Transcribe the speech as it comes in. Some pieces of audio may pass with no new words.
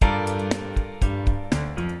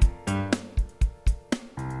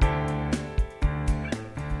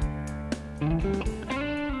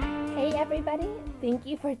everybody. Thank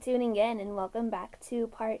you for tuning in and welcome back to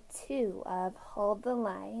part 2 of Hold the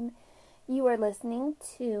Line. You are listening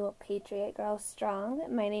to Patriot Girl Strong.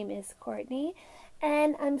 My name is Courtney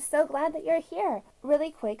and I'm so glad that you're here. Really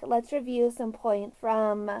quick, let's review some points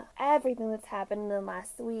from everything that's happened in the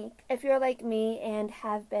last week. If you're like me and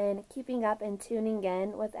have been keeping up and tuning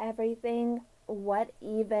in with everything, what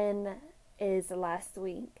even is last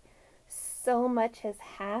week? So much has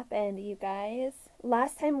happened, you guys.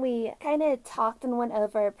 Last time we kind of talked and went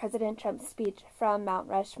over President Trump's speech from Mount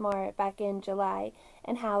Rushmore back in July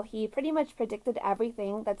and how he pretty much predicted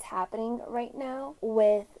everything that's happening right now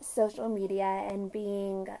with social media and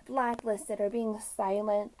being blacklisted or being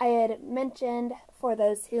silent. I had mentioned, for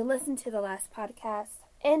those who listened to the last podcast,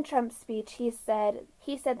 in Trump's speech, he said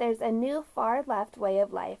there's a new far left way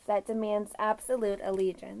of life that demands absolute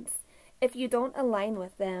allegiance. If you don't align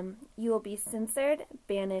with them, you will be censored,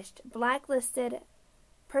 banished, blacklisted,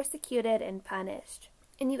 persecuted, and punished.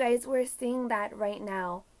 And you guys, we're seeing that right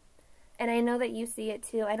now. And I know that you see it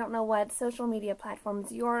too. I don't know what social media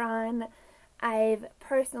platforms you're on. I've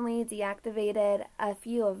personally deactivated a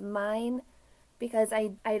few of mine because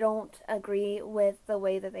I don't agree with the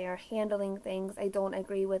way that they are handling things. I don't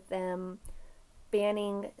agree with them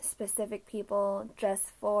banning specific people just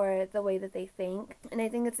for the way that they think. And I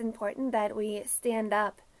think it's important that we stand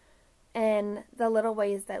up in the little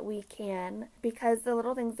ways that we can, because the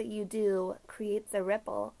little things that you do creates a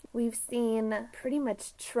ripple. We've seen pretty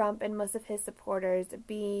much Trump and most of his supporters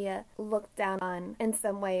be looked down on in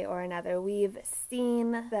some way or another. We've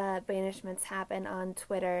seen the banishments happen on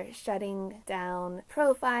Twitter, shutting down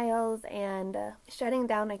profiles and shutting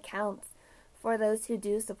down accounts for those who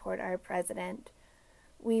do support our president.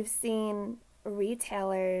 We've seen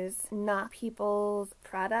retailers knock people's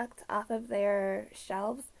product off of their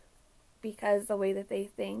shelves because the way that they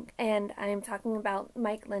think. And I'm talking about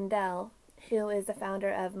Mike Lindell, who is the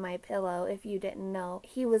founder of MyPillow, if you didn't know.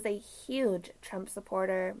 He was a huge Trump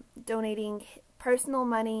supporter, donating personal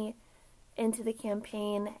money into the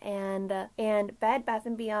campaign, and Bed Bath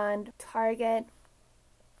 & Beyond, Target,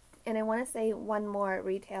 and I want to say one more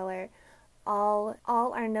retailer, all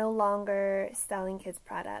are no longer selling his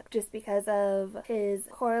product just because of his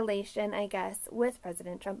correlation, I guess, with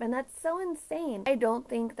President Trump. And that's so insane. I don't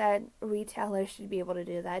think that retailers should be able to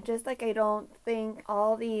do that. Just like I don't think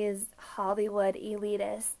all these Hollywood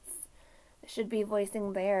elitists should be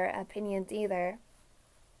voicing their opinions either.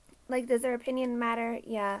 Like, does their opinion matter?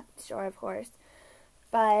 Yeah, sure, of course.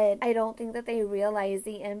 But I don't think that they realize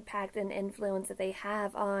the impact and influence that they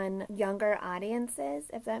have on younger audiences,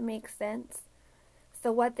 if that makes sense.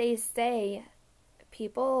 So what they say,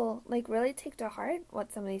 people really take to heart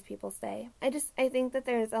what some of these people say. I think that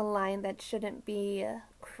there's a line that shouldn't be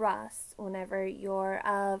crossed whenever you're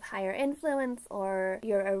of higher influence or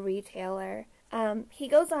you're a retailer. He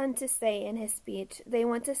goes on to say in his speech, they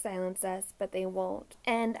want to silence us, but they won't.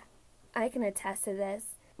 And I can attest to this.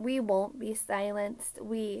 We won't be silenced.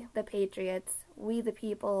 We, the patriots, we the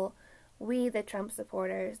people, we the Trump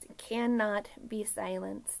supporters, cannot be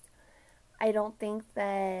silenced. I don't think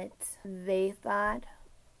that they thought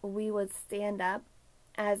we would stand up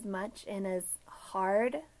as much and as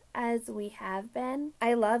hard as we have been.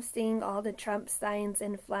 I love seeing all the Trump signs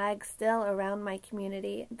and flags still around my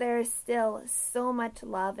community. There's still so much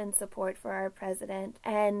love and support for our president,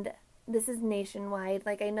 and this is nationwide.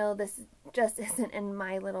 I know this just isn't in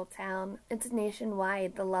my little town. It's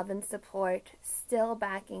nationwide, the love and support still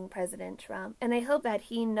backing President Trump. And I hope that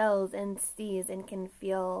he knows and sees and can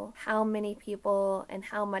feel how many people and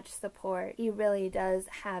how much support he really does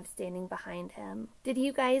have standing behind him. Did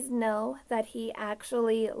you guys know that he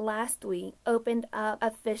actually last week opened up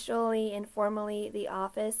officially and formally the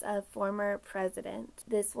office of former president?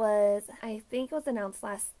 This was, I think it was announced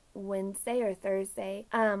last Wednesday or Thursday,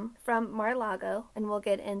 from Mar-a-Lago, and we'll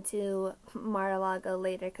get into Mar-a-Lago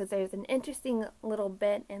later because there's an interesting little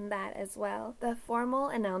bit in that as well. The formal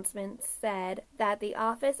announcement said that the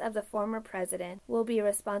office of the former president will be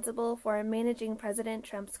responsible for managing President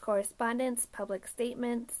Trump's correspondence, public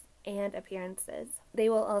statements, and appearances. They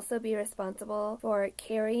will also be responsible for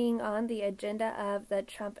carrying on the agenda of the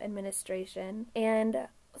Trump administration. And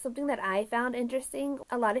something that I found interesting,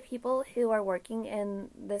 a lot of people who are working in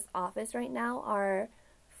this office right now are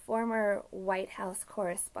former White House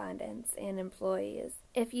correspondents and employees.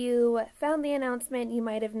 If you found the announcement, you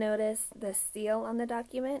might have noticed the seal on the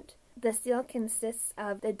document. The seal consists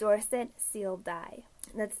of the Dorset seal die.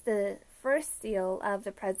 That's the first seal of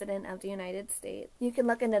the President of the United States. You can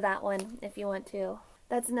look into that one if you want to.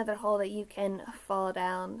 That's another hole that you can fall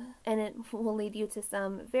down, and it will lead you to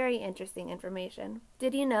some very interesting information.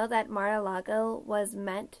 Did you know that Mar-a-Lago was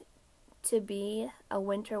meant to be a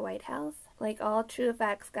winter White House. Like, all true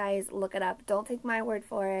facts, guys, look it up. Don't take my word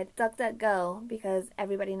for it. DuckDuckGo, because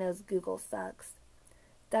everybody knows Google sucks.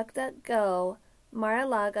 DuckDuckGo,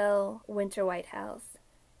 Mar-a-Lago winter White House,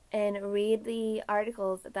 and read the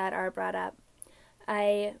articles that are brought up.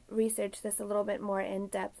 I researched this a little bit more in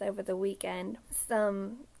depth over the weekend.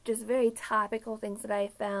 Some just very topical things that I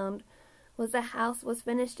found was the house was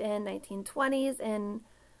finished in 1920s and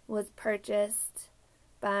was purchased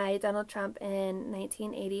by Donald Trump in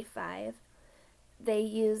 1985. They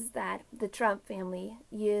used that, the Trump family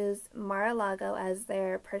used Mar-a-Lago as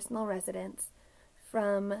their personal residence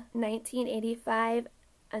from 1985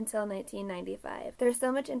 until 1995. There's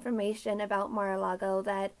so much information about Mar-a-Lago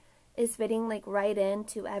that is fitting like right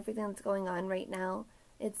into everything that's going on right now.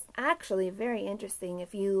 It's actually very interesting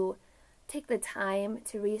if you take the time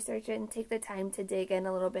to research it and take the time to dig in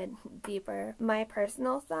a little bit deeper. My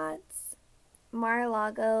personal thoughts,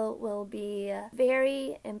 Mar-a-Lago will be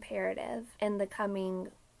very imperative in the coming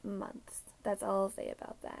months. That's all I'll say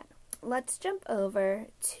about that. Let's jump over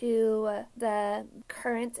to the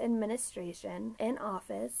current administration in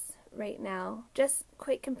office right now. Just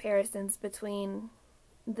quick comparisons between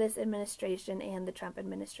this administration and the Trump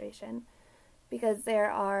administration, because there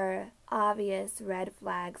are obvious red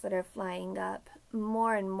flags that are flying up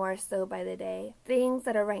more and more so by the day. Things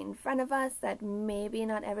that are right in front of us that maybe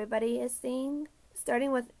not everybody is seeing.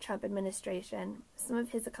 Starting with Trump administration, some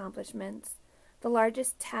of his accomplishments. The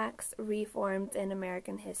largest tax reforms in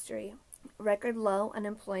American history. Record low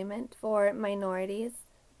unemployment for minorities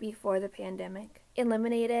before the pandemic.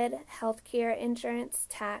 Eliminated healthcare insurance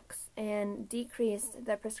tax and decreased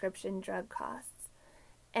the prescription drug costs.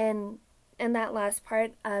 And that last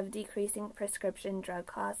part of decreasing prescription drug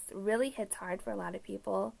costs really hits hard for a lot of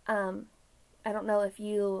people. I don't know if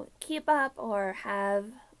you keep up or have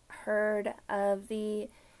heard of the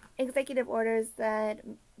executive orders that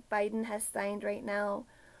Biden has signed right now.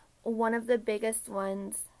 One of the biggest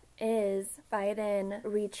ones is Biden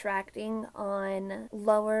retracting on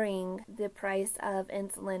lowering the price of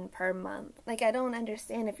insulin per month. Like, I don't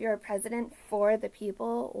understand, if you're a president for the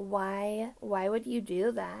people, why would you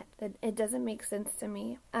do that? It doesn't make sense to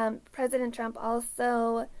me. President Trump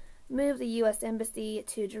also moved the U.S. Embassy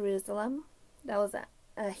to Jerusalem. That was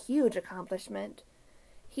a huge accomplishment.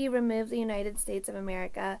 He removed the United States of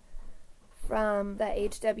America from the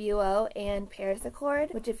HWO and Paris Accord,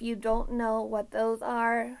 which, if you don't know what those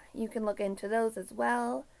are, you can look into those as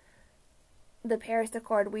well. The Paris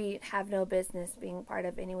Accord we have no business being part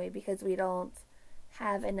of anyway, because we don't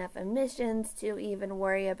have enough emissions to even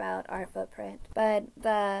worry about our footprint. But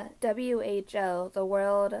the WHO, the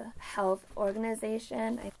World Health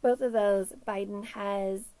Organization, both of those Biden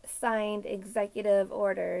has signed executive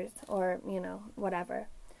orders, or, whatever,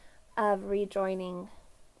 of rejoining,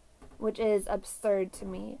 which is absurd to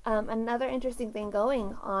me. Another interesting thing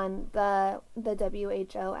going on the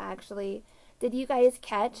WHO, actually, did you guys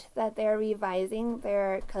catch that they're revising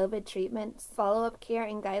their COVID treatments, follow-up care,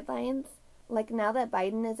 and guidelines? Like, now that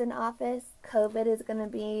Biden is in office, COVID is going to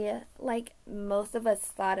be like most of us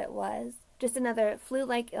thought it was. Just another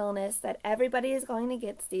flu-like illness that everybody is going to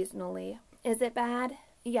get seasonally. Is it bad?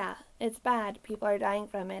 Yeah, it's bad. People are dying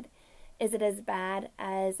from it. Is it as bad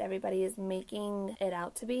as everybody is making it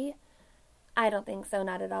out to be? I don't think so,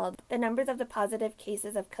 not at all. The numbers of the positive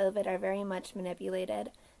cases of COVID are very much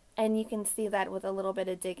manipulated, and you can see that with a little bit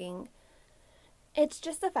of digging. It's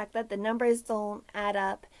just the fact that the numbers don't add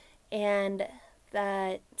up, and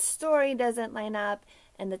the story doesn't line up,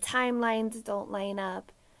 and the timelines don't line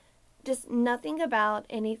up. Just nothing about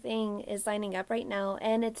anything is lining up right now,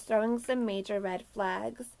 and it's throwing some major red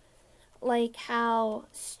flags. Like how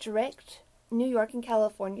strict New York and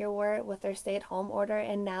California were with their stay-at-home order,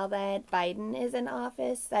 and now that Biden is in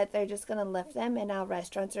office, that they're just going to lift them, and now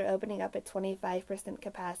restaurants are opening up at 25%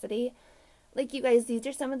 capacity. Like, you guys, these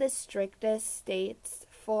are some of the strictest states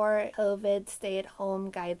for COVID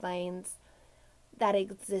stay-at-home guidelines that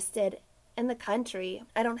existed in the country.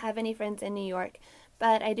 I don't have any friends in New York,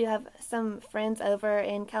 but I do have some friends over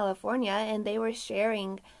in California, and they were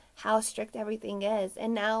sharing how strict everything is,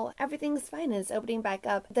 and now everything's fine and it's opening back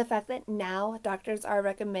up. The fact that now doctors are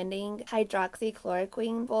recommending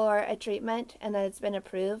hydroxychloroquine for a treatment, and that it's been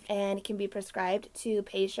approved and can be prescribed to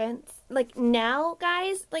patients. Like, now,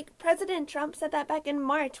 guys, like, President Trump said that back in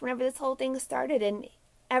March whenever this whole thing started, and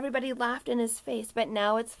everybody laughed in his face, but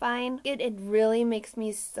now it's fine. It really makes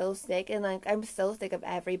me so sick, and like, I'm so sick of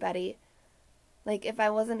everybody. Like, if I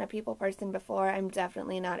wasn't a people person before, I'm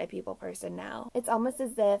definitely not a people person now. It's almost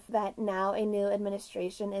as if that now a new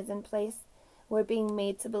administration is in place, we're being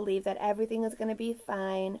made to believe that everything is going to be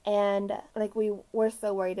fine, and like we're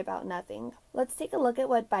so worried about nothing. Let's take a look at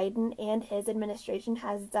what Biden and his administration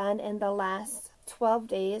has done in the last 12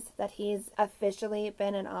 days that he's officially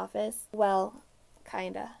been in office. Well,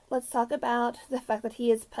 kinda. Let's talk about the fact that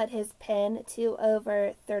he has put his pen to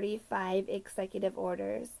over 35 executive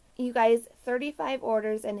orders. You guys, 35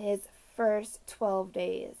 orders in his first 12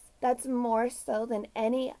 days. That's more so than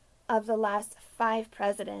any of the last 5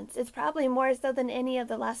 presidents. It's probably more so than any of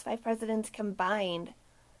the last 5 presidents combined.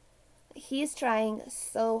 He's trying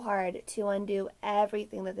so hard to undo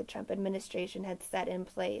everything that the Trump administration had set in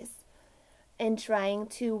place and trying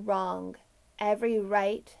to wrong every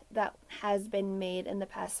right that has been made in the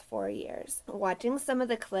past 4 years. Watching some of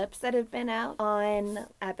the clips that have been out on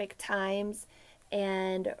Epic Times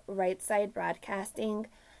and Right Side Broadcasting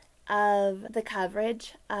of the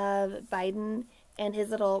coverage of Biden and his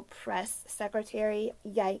little press secretary,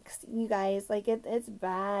 yikes, you guys, like it's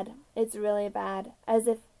bad. It's really bad. As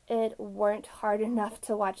if it weren't hard enough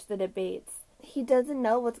to watch the debates. He doesn't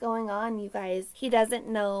know what's going on, you guys. He doesn't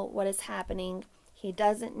know what is happening. He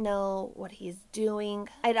doesn't know what he's doing.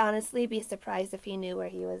 I'd honestly be surprised if he knew where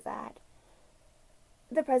he was at.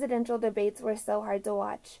 The presidential debates were so hard to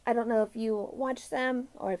watch. I don't know if you watched them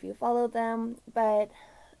or if you followed them, but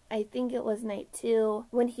I think it was night 2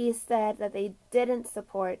 when he said that they didn't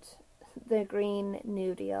support the Green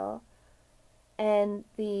New Deal, and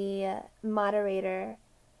the moderator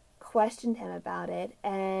questioned him about it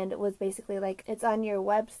and was basically like, it's on your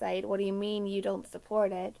website, what do you mean you don't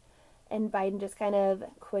support it? And Biden just kind of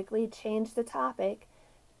quickly changed the topic,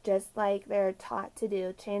 just like they're taught to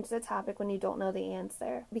do. Change the topic when you don't know the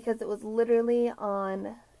answer, because it was literally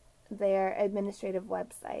on their administrative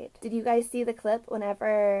website. Did you guys see the clip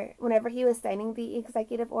whenever he was signing the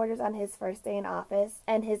executive orders on his first day in office,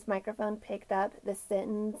 and his microphone picked up the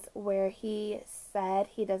sentence where he said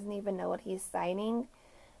he doesn't even know what he's signing,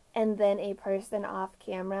 and then a person off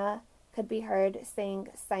camera could be heard saying,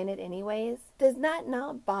 sign it anyways? Does that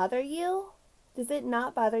not bother you? Does it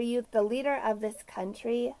not bother you? The leader of this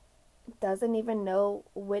country doesn't even know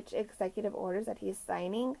which executive orders that he's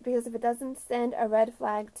signing? Because if it doesn't send a red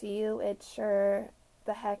flag to you, it sure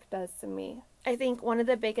the heck does to me. I think one of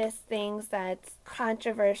the biggest things that's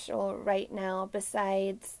controversial right now,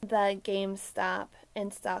 besides the GameStop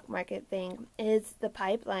and stock market thing, is the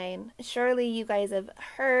pipeline. Surely you guys have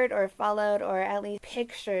heard or followed, or at least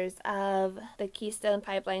pictures of the Keystone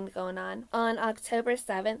Pipeline going on. On October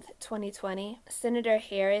 7th, 2020, Senator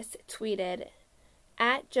Harris tweeted,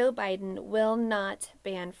 "At Joe Biden will not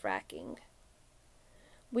ban fracking."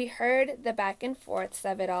 We heard the back and forths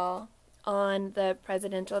of it all on the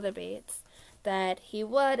presidential debates, that he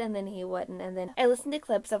would and then he wouldn't. And then I listened to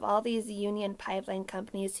clips of all these union pipeline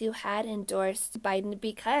companies who had endorsed Biden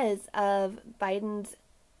because of Biden's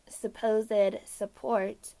supposed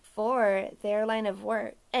support for their line of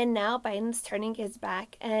work. And now Biden's turning his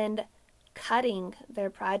back and cutting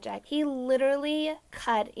their project. He literally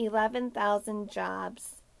cut 11,000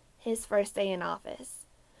 jobs his first day in office.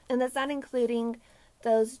 And that's not including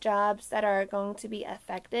those jobs that are going to be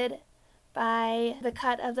affected by the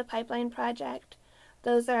cut of the pipeline project.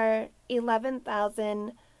 Those are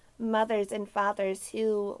 11,000 mothers and fathers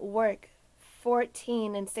who work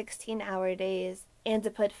 14 and 16-hour days and to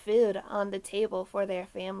put food on the table for their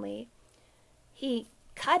family. He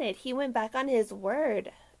cut it. He went back on his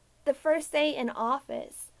word. The first day in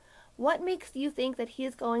office. What makes you think that he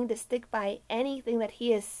is going to stick by anything that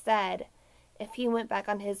he has said if he went back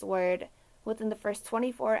on his word within the first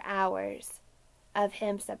 24 hours of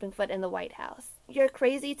him stepping foot in the White House? You're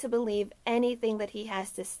crazy to believe anything that he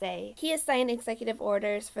has to say. He has signed executive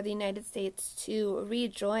orders for the United States to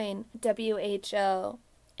rejoin WHO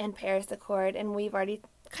and Paris Accord, and we've already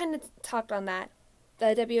kind of talked on that.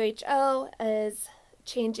 The WHO is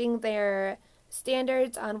changing their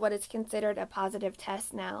standards on what is considered a positive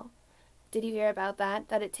test now. Did you hear about that?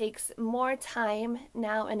 That it takes more time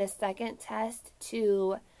now in a second test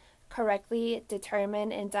to correctly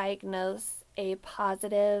determine and diagnose a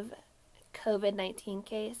positive COVID-19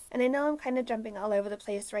 case. And I know I'm kind of jumping all over the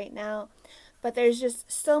place right now, but there's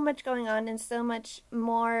just so much going on and so much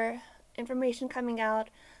more information coming out.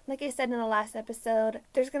 Like I said in the last episode,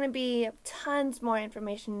 there's going to be tons more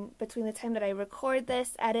information between the time that I record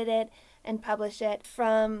this, edit it, and publish it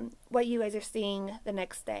from what you guys are seeing the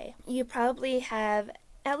next day. You probably have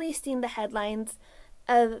at least seen the headlines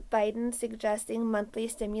of Biden suggesting monthly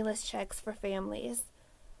stimulus checks for families.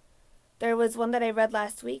 There was one that I read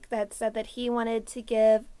last week that said that he wanted to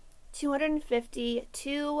give $250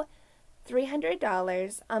 to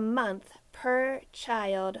 $300 a month per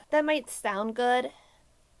child. That might sound good,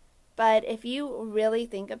 But if you really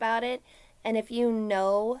think about it, and if you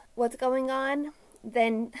know what's going on,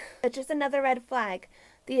 then it's just another red flag.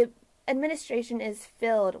 The administration is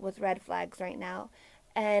filled with red flags right now.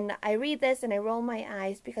 And I read this and I roll my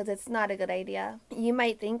eyes because it's not a good idea. You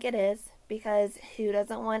might think it is, because who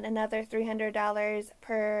doesn't want another $300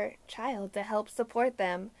 per child to help support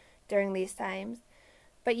them during these times?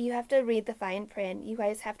 But you have to read the fine print. You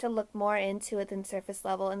guys have to look more into it than surface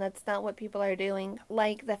level, and that's not what people are doing.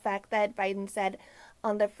 Like the fact that Biden said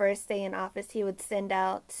on the first day in office he would send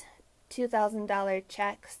out $2,000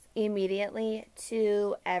 checks immediately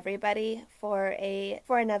to everybody for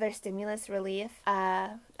another stimulus relief.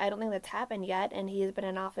 I don't think that's happened yet, and he's been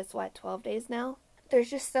in office, 12 days now? There's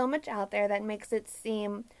just so much out there that makes it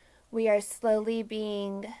seem we are slowly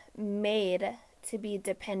being made to be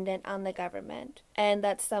dependent on the government, and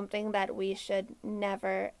that's something that we should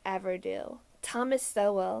never ever do. Thomas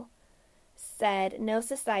Sowell said no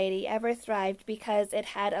society ever thrived because it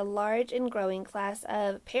had a large and growing class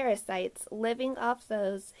of parasites living off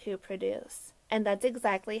those who produce. And that's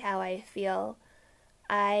exactly how I feel.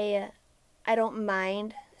 I don't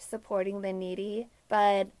mind supporting the needy,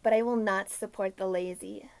 but I will not support the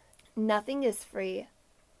lazy. Nothing is free.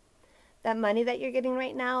 That money that you're getting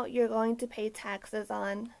right now, you're going to pay taxes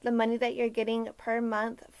on. The money that you're getting per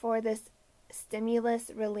month for this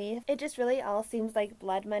stimulus relief, it just really all seems like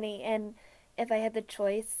blood money, and if I had the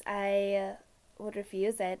choice, I would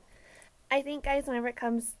refuse it. I think, guys, whenever it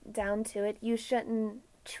comes down to it, you shouldn't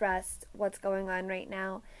trust what's going on right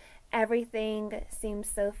now. Everything seems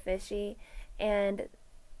so fishy, and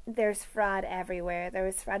there's fraud everywhere. There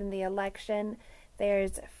was fraud in the election.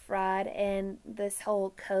 There's fraud in this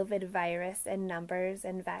whole COVID virus and numbers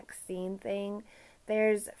and vaccine thing.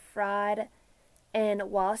 There's fraud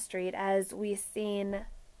in Wall Street, as we've seen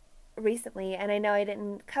recently. And I know I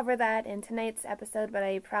didn't cover that in tonight's episode, but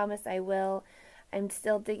I promise I will. I'm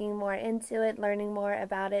still digging more into it, learning more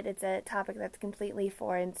about it. It's a topic that's completely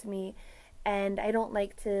foreign to me, and I don't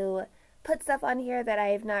like to put stuff on here that I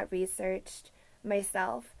have not researched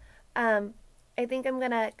myself. I think I'm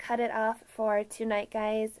going to cut it off for tonight,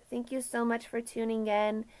 guys. Thank you so much for tuning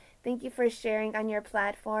in. Thank you for sharing on your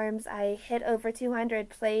platforms. I hit over 200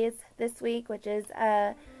 plays this week, which is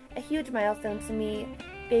a huge milestone to me.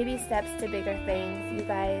 Baby steps to bigger things, you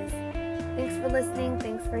guys. Thanks for listening.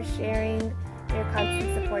 Thanks for sharing. Your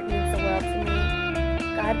constant support means the world to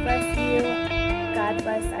me. God bless you. God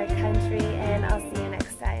bless our country, and I'll see you